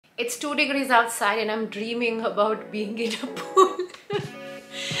It's 2 degrees outside and I'm dreaming about being in a pool.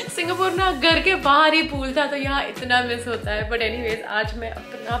 Singapore ना घर के बाहर ही पूल था तो यहाँ इतना मिस होता है. बट एनीवेज आज मैं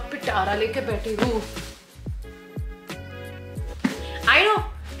अपना पिटारा लेके बैठी हूँ. I know.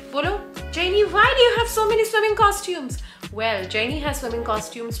 बोलो Jainee, why do you have so many swimming costumes? Well, Jainee has swimming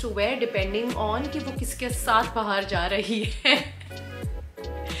costumes to wear depending on कि वो किसके साथ बाहर जा रही है.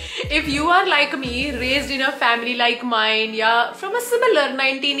 If you are like me, raised in a family like mine या from a similar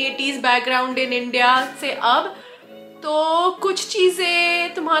 1980s background in India से अब, तो कुछ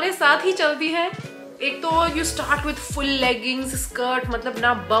चीज़ें तुम्हारे साथ ही चलती है. एक तो you start with full leggings, skirt, मतलब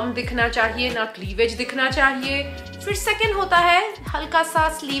ना बम दिखना चाहिए ना क्लीवेज दिखना चाहिए. फिर सेकंड होता है हल्का सा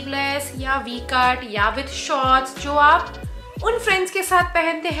स्लीवलेस या वी कट या विथ शॉर्ट्स जो आप उन फ्रेंड्स के साथ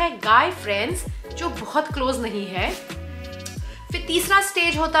पहनते हैं, गाय फ्रेंड्स जो बहुत क्लोज नहीं है. फिर तीसरा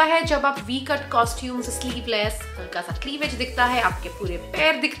स्टेज होता है जब आप वी कट कॉस्ट्यूम्स, स्लीवलेस, हल्का सा क्लीवेज दिखता है, आपके पूरे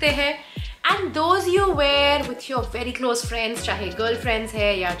पैर दिखते हैं. And those you where with your very close friends, चाहे गर्ल फ्रेंड्स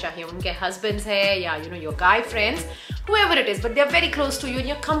है या चाहे उनके हस्बैंड्स है या you know your guy friends, whoever it is, but they are very close to you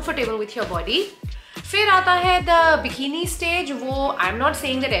and you're comfortable with your body. फिर आता है द बिकिनी स्टेज. वो I am not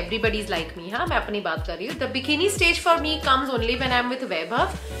saying that everybody is like me. हाँ, मैं अपनी बात कर रही हूँ. The bikini stage for me comes only when I am with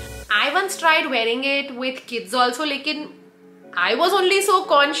Vaibhav. I once tried wearing it with kids also, लेकिन I was only so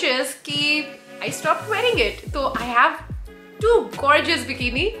conscious कि I stopped wearing it. तो I have 2 gorgeous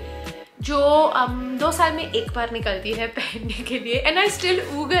bikini जो 2 साल में एक बार निकलती है पहनने के लिए. And I still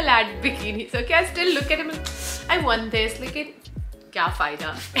oogle at bikini. So I still look at it, I want this. लेकिन क्या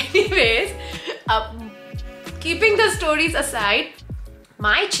फायदा. Anyways, keeping the stories aside,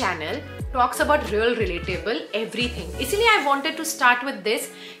 my channel talks about real relatable everything. इसलिए I wanted to start with this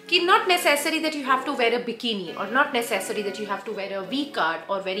कि not necessary that you have to wear a bikini or not necessary that you have to wear a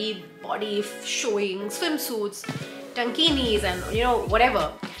V-cut or very body showing swimsuits, tankinis and you know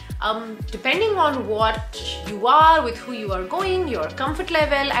whatever. Depending on what you are, with who you are going, your comfort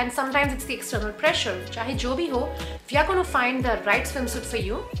level, and sometimes it's the external pressure. चाहे जो भी हो, we are going to find the right swimsuit for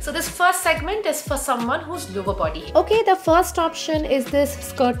you. So this first segment is for someone who's lower body. Okay, the first option is this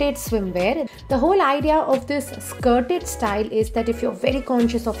skirted swimwear. The whole idea of this skirted style is that if you're very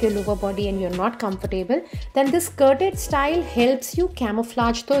conscious of your lower body and you're not comfortable, then this skirted style helps you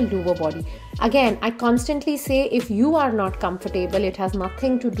camouflage the lower body. Again, I constantly say if you are not comfortable, it has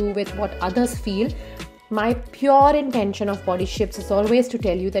nothing to do with what others feel. My pure intention of Body Shifts is always to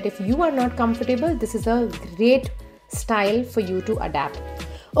tell you that if you are not comfortable, this is a great style for you to adapt.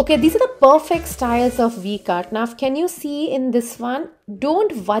 Okay, these are the perfect styles of V-cut. Now, can you see in this one?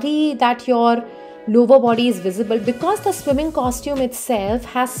 Don't worry that your lower body is visible because the swimming costume itself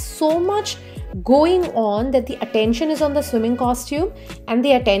has so much going on that the attention is on the swimming costume and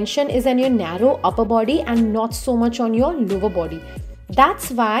the attention is on your narrow upper body and not so much on your lower body.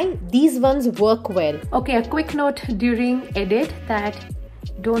 That's why these ones work well. Okay, a quick note during edit that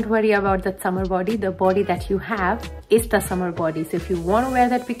don't worry about that summer body. The body that you have is the summer body. So if you want to wear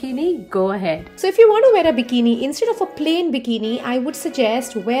that bikini, go ahead. So if you want to wear a bikini, instead of a plain bikini, I would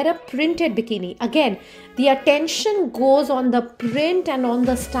suggest wear a printed bikini. Again, the attention goes on the print and on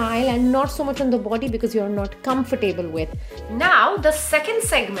the style and not so much on the body because you're not comfortable with. Now, the second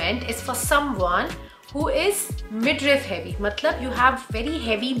segment is for someone who is midriff heavy. Matlab, you have very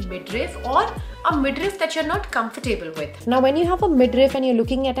heavy midriff or a midriff that you're not comfortable with. Now, when you have a midriff and you're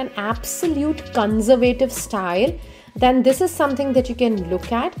looking at an absolute conservative style, then this is something that you can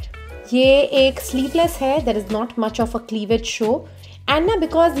look at. ये एक sleeveless है, there is not much of a cleavage show. And now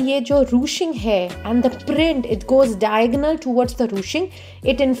because ये जो ruching है and the print, it goes diagonal towards the ruching,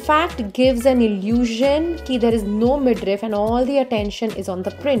 it in fact gives an illusion कि there is no midriff and all the attention is on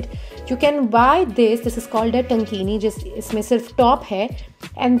the print. You can buy this is called a tankini, just इसमें सिर्फ top है,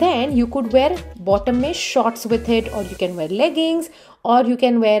 and then you could wear bottom में shorts with it, or you can wear leggings, or you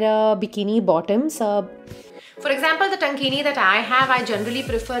can wear a bikini bottoms. For example, the tankini that I have, I generally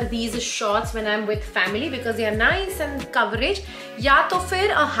prefer these shorts when I'm with family because they are nice and coverage. या तो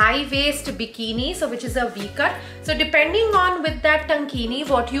फिर a high waist bikini, so which is a V-cut. So depending on with that tankini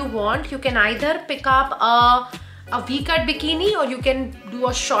what you want, you can either pick up a V-cut bikini or you can do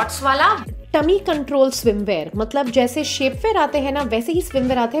a shorts wala. Tummy control swimwear, मतलब जैसे shapewear आते हैं ना वैसे ही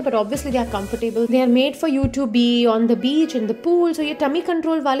swimwear आते हैं, but obviously they are comfortable. They are made for you to be on the beach, in the pool. So ये tummy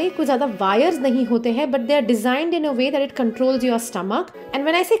control वाले कोई ज़्यादा wires नहीं होते हैं, but they are designed in a way that it controls your stomach. And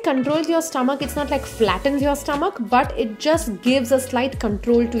when I say controls your stomach, it's not like flattens your stomach, but it just gives a slight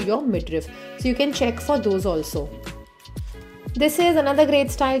control to your midriff. So you can check for those also. This is another great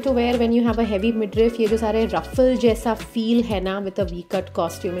style to wear when you have a heavy midriff. ये जो सारे ruffle जैसा feel है ना with a V-cut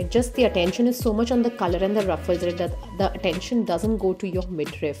costume. It just, the attention is so much on the color and the ruffles that the attention doesn't go to your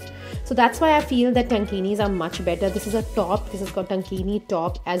midriff. So that's why I feel that tankinis are much better. This is a top. This is called tankini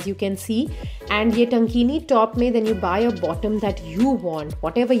top, as you can see. And ये tankini top में then you buy a bottom that you want,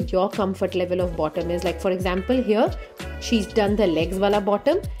 whatever your comfort level of bottom is. Like for example here, she's done the legs wala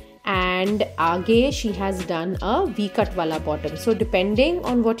bottom. And आगे she has done a V-cut wala bottom. So depending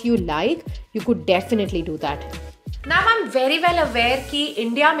on what you like, you could definitely do that. Now I'm very well aware कि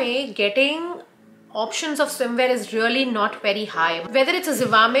India में getting options of swimwear is really not very high. Whether it's a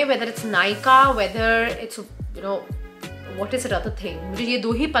Zivame, whether it's Nykaa, whether it's, you know, what is it other thing? मुझे ये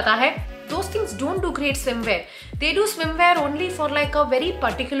दो ही पता है. Those things don't do great swimwear. They do swimwear only for like a very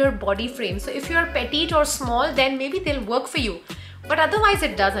particular body frame. So if you're petite or small, then maybe they'll work for you. But otherwise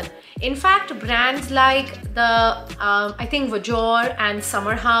it doesn't. In fact, brands like the I think Vaibhav and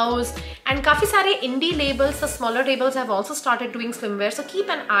Summer House and काफी सारे indie labels, the smaller labels have also started doing swimwear. So keep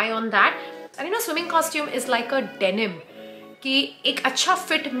an eye on that. And you know, swimming costume is like a denim. कि एक अच्छा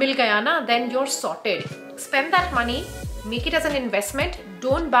fit मिल गया ना, then you're sorted. Spend that money, make it as an investment.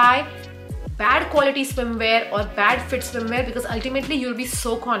 Don't buy bad quality swimwear or bad fit swimwear because ultimately you'll be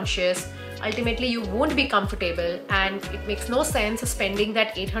so conscious. Ultimately you won't be comfortable and it makes no sense spending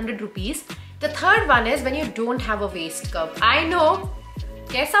that 800 rupees. The third one is when you don't have a waist curve. I know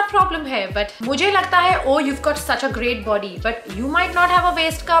कैसा problem है, but मुझे लगता है oh you've got such a great body, but you might not have a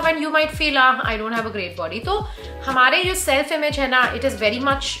waist curve and you might feel I don't have a great body. तो हमारे जो self image है ना, it is very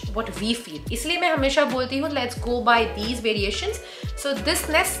much what we feel. इसलिए मैं हमेशा बोलती हूँ let's go by these variations. So this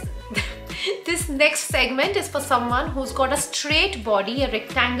next segment is for someone who's got a straight body, a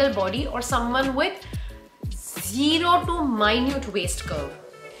rectangle body, or someone with 0 to minute waist curve.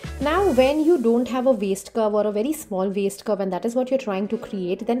 Now, when you don't have a waist curve or a very small waist curve and that is what you're trying to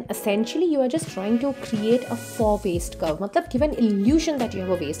create, then essentially you are just trying to create a faux waist curve. मतलब give an illusion that you have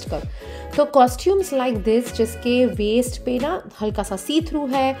a waist curve. So costumes like this जिसके waist पे ना हल्का सा see-through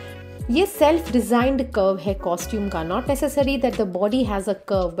है, ये self designed curve है costume का. Not necessary that the body has a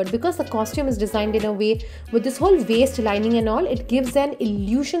curve, but because the costume is designed in a way with this whole waist lining and all, it gives an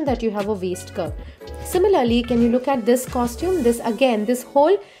illusion that you have a waist curve. Similarly, can you look at this costume? This again, this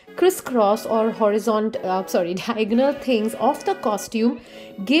whole crisscross or diagonal things of the costume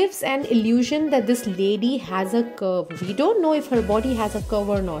gives an illusion that this lady has a curve. We don't know if her body has a curve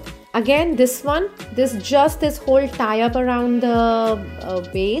or not. Again, this one, this whole tie up around the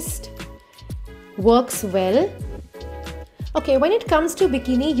waist works well. Okay, when it comes to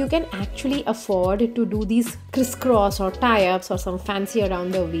bikini, you can actually afford to do these crisscross or tie-ups or some fancy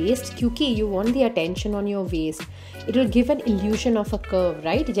around the waist क्योंकि you want the attention on your waist. It will give an illusion of a curve,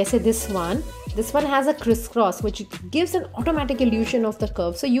 right? जैसे this one has a crisscross which gives an automatic illusion of the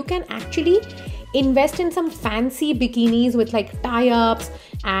curve. So you can actually invest in some fancy bikinis with like tie-ups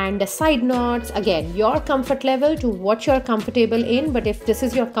and side knots. Again, your comfort level to what you're comfortable in, but if this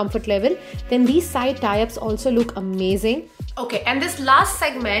is your comfort level, then these side tie-ups also look amazing. Okay, and this last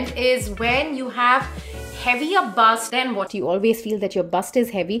segment is when you have heavier bust than what you always feel that your bust is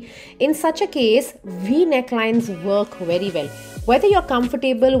heavy. In such a case, V necklines work very well. Whether you're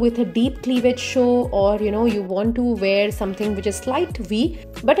comfortable with a deep cleavage show or you want to wear something which is slight V,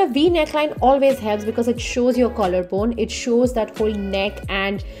 but a V neckline always helps because it shows your collarbone, it shows that whole neck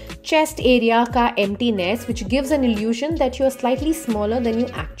and chest area ka emptiness, which gives an illusion that you are slightly smaller than you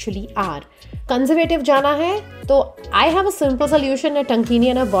actually are. Conservative जाना है तो I have a simple solution. A tankini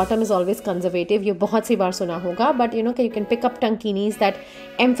and a bottom is always conservative. ये बहुत सी बार सुना होगा, but you can pick up tankinis that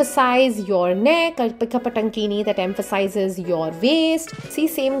emphasize your neck, or pick up a tankini that emphasizes your waist. See,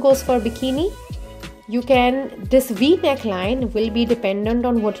 same goes for bikini. This V neckline will be dependent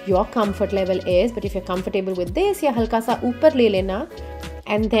on what your comfort level is, but if you're comfortable with this, या हल्का सा ऊपर ले लेना,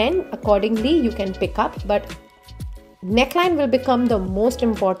 and then accordingly you can pick up, but neckline will become the most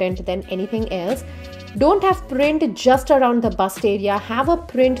important than anything else. Don't have print just around the bust area, have a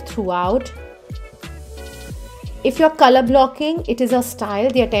print throughout. If you're color blocking, it is a style.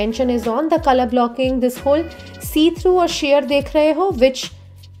 The attention is on the color blocking. This whole see-through or sheer dekh rahe ho, which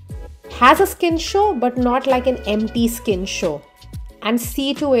has a skin show but not like an empty skin show. And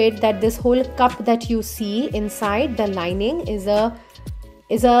see to it that this whole cup that you see inside the lining is a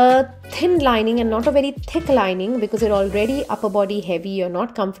thin lining and not a very thick lining, because you're already upper body heavy, you're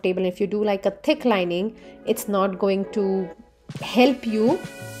not comfortable. If you do like a thick lining, it's not going to help you.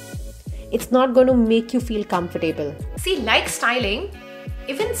 It's not going to make you feel comfortable. See, like styling,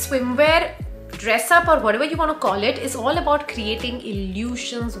 even swimwear dress up or whatever you want to call it is all about creating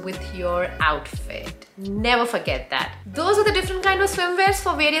illusions with your outfit. Never forget that. Those are the different kind of swimwears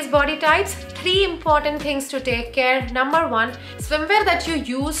for various body types. 3 important things to take care. Number 1, swimwear that you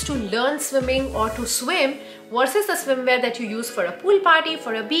use to learn swimming or to swim versus the swimwear that you use for a pool party,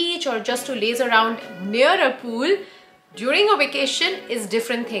 for a beach, or just to laze around near a pool during a vacation is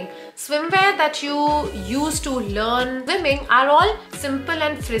different thing. Swimwear that you use to learn swimming are all simple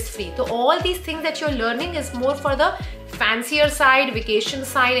and frizz-free. So all these things that you're learning is more for the fancier side, vacation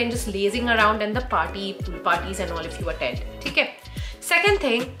side, and just lazing around in the pool parties and all if you attend. Okay. Second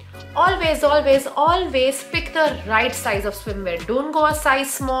thing, always pick the right size of swimwear. Don't go a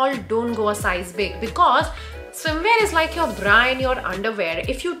size small, don't go a size big, because swimwear is like your bra and your underwear.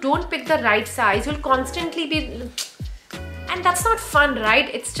 If you don't pick the right size, you'll constantly be... And that's not fun,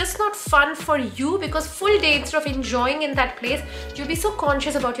 right? It's just not fun for you, because full day instead of enjoying in that place, you'll be so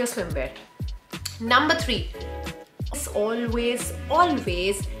conscious about your swimwear. Number 3, always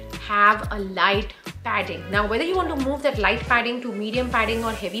have a light padding. Now, whether you want to move that light padding to medium padding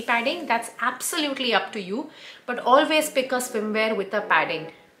or heavy padding, that's absolutely up to you. But always pick a swimwear with a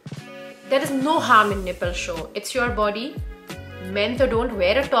padding. There is no harm in nipple show. It's your body. Men though don't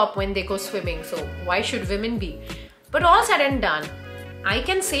wear a top when they go swimming, so why should women be? But all said and done, I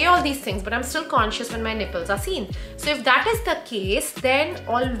can say all these things, but I'm still conscious when my nipples are seen. So if that is the case, then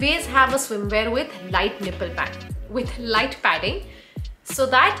always have a swimwear with light nipple pad, with light padding, so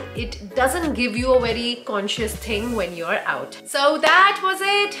that it doesn't give you a very conscious thing when you're out. So that was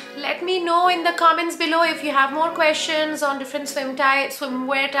it. Let me know in the comments below if you have more questions on different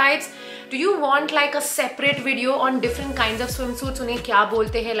swimwear types. Do you want like a separate video on different kinds of swimsuits? उन्हें क्या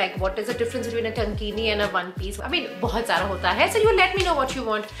बोलते हैं? Like what is the difference between a tankini and a one piece? I mean, बहुत सारा होता है. So you let me know what you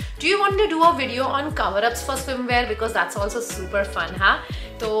want. Do you want to do a video on cover-ups for swimwear? Because that's also super fun, हाँ?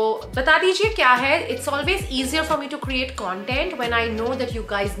 तो बता दीजिए क्या है. It's always easier for me to create content when I know that you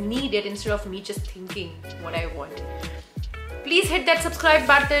guys need it instead of me just thinking what I want. Please hit that subscribe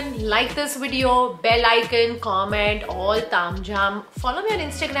button, like this video, bell icon, comment, all tamjam. Follow me on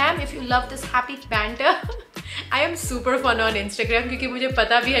Instagram if you love this happy banter. I am super fun on Instagram because मुझे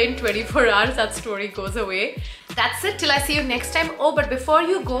पता भी है in 24 hours that story goes away. That's it till I see you next time. Oh, but before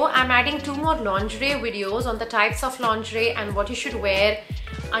you go, I'm adding 2 more lingerie videos on the types of lingerie and what you should wear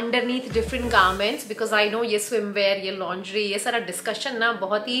underneath different garments, because I know ये swimwear, ये lingerie, ये सारा discussion ना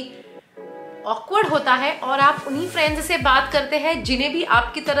बहुत ही awkward होता है और आप उन्हीं फ्रेंड्स से बात करते हैं जिन्हें भी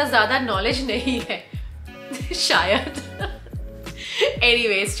आपकी तरह ज़्यादा नॉलेज नहीं है शायद.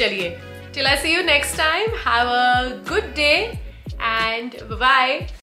 Anyways, चलिए. Till I see you next time, have a good day and bye-bye.